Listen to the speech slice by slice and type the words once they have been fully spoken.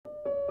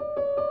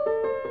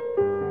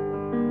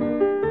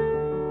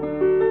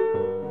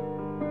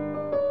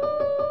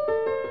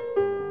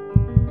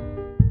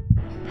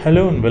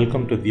Hello and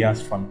welcome to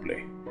Diya's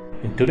Funplay.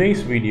 In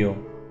today's video,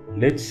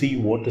 let's see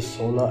what is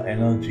solar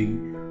energy,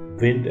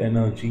 wind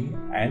energy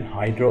and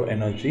hydro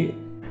energy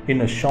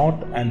in a short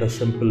and a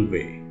simple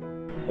way.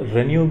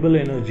 Renewable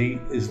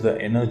energy is the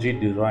energy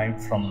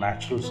derived from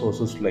natural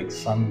sources like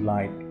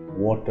sunlight,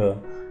 water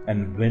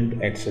and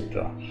wind,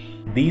 etc.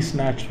 These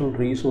natural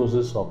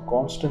resources are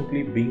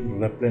constantly being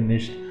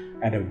replenished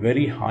at a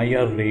very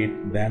higher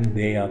rate than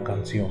they are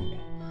consumed.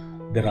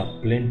 There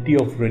are plenty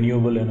of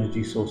renewable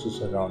energy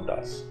sources around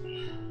us.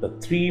 The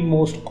three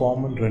most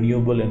common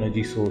renewable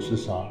energy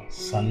sources are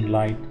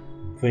sunlight,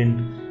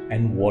 wind,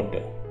 and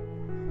water.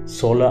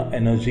 Solar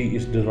energy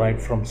is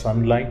derived from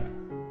sunlight,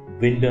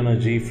 wind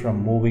energy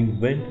from moving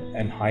wind,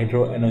 and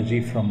hydro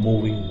energy from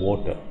moving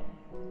water.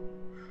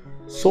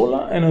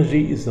 Solar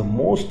energy is the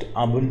most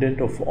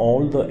abundant of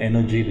all the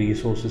energy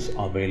resources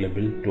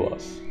available to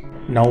us.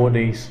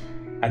 Nowadays,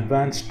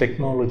 advanced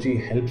technology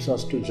helps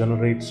us to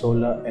generate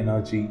solar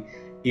energy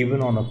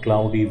even on a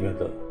cloudy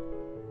weather.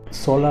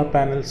 Solar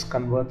panels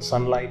convert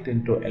sunlight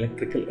into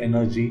electrical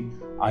energy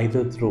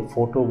either through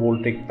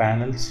photovoltaic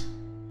panels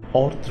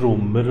or through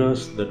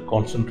mirrors that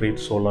concentrate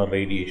solar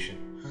radiation.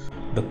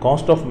 The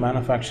cost of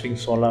manufacturing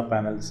solar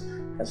panels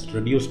has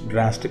reduced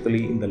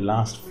drastically in the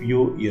last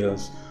few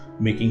years,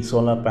 making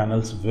solar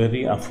panels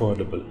very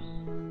affordable.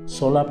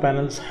 Solar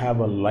panels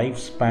have a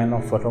lifespan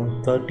of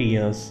around 30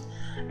 years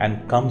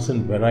and comes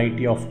in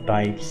variety of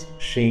types,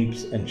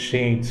 shapes and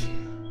shades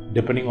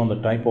depending on the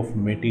type of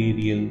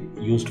material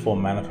used for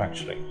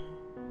manufacturing.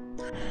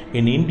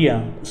 In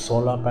India,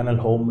 solar panel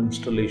home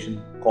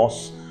installation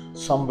costs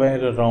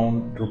somewhere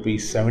around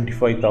Rs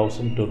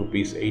 75,000 to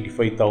Rs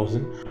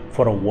 85,000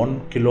 for a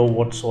 1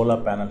 kilowatt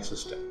solar panel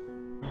system.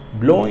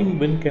 Blowing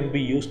wind can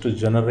be used to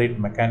generate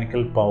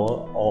mechanical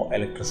power or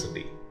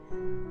electricity.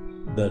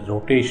 The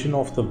rotation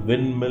of the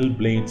windmill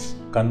blades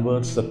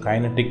converts the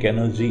kinetic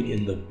energy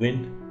in the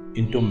wind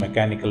into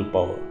mechanical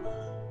power.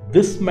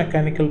 This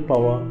mechanical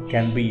power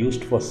can be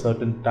used for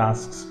certain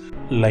tasks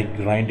like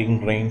grinding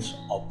grains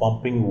or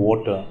pumping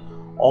water,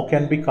 or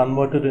can be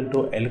converted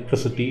into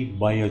electricity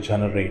by a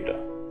generator.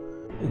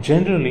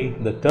 Generally,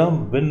 the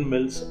term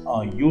windmills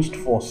are used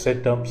for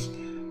setups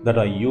that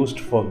are used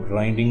for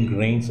grinding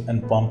grains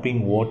and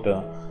pumping water,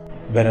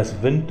 whereas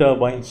wind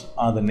turbines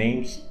are the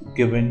names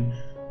given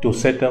to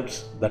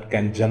setups that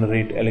can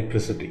generate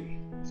electricity.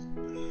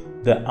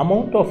 The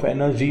amount of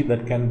energy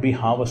that can be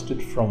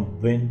harvested from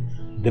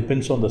wind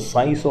depends on the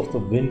size of the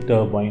wind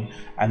turbine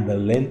and the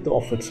length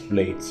of its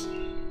blades.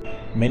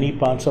 Many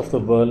parts of the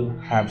world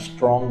have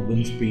strong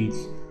wind speeds,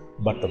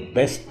 but the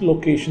best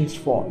locations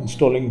for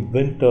installing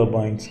wind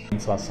turbines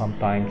are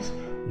sometimes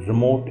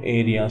remote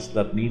areas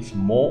that needs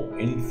more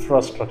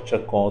infrastructure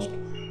cost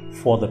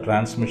for the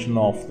transmission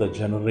of the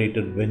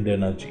generated wind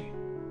energy.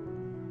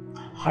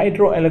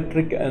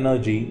 Hydroelectric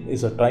energy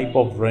is a type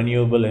of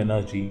renewable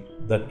energy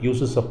that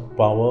uses the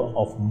power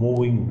of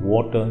moving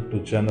water to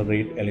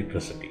generate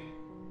electricity.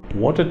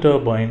 Water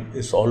turbine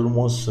is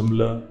almost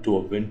similar to a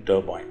wind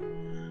turbine.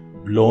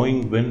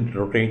 Blowing wind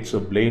rotates the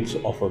blades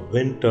of a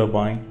wind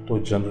turbine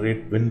to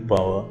generate wind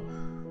power.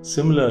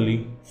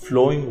 Similarly,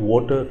 flowing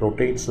water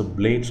rotates the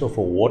blades of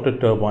a water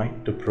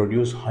turbine to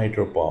produce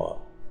hydropower.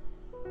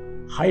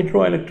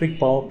 Hydroelectric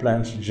power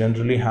plants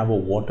generally have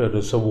a water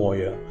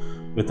reservoir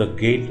with a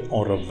gate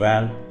or a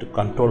valve to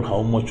control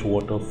how much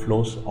water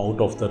flows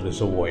out of the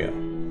reservoir.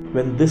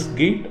 When this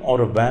gate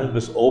or a valve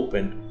is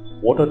opened,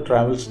 water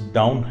travels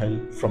downhill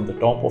from the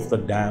top of the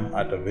dam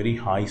at a very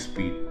high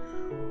speed.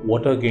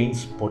 Water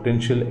gains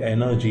potential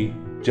energy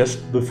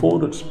just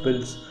before it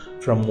spills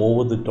from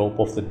over the top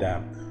of the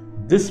dam.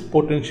 This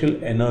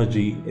potential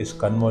energy is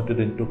converted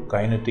into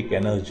kinetic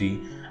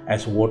energy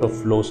as water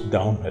flows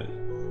downhill.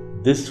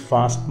 This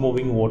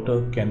fast-moving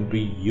water can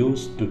be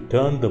used to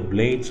turn the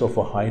blades of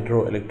a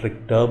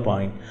hydroelectric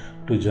turbine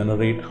to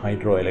generate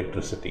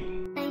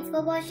hydroelectricity. Thanks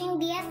for watching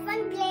Diya's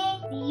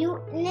Funplay. See you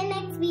in the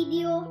next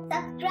video.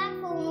 Subscribe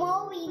for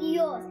more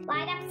videos.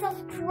 Why not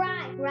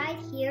subscribe right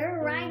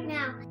here, right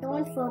now?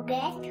 Don't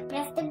forget,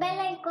 press the bell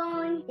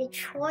icon. The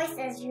choice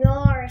is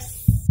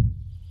yours.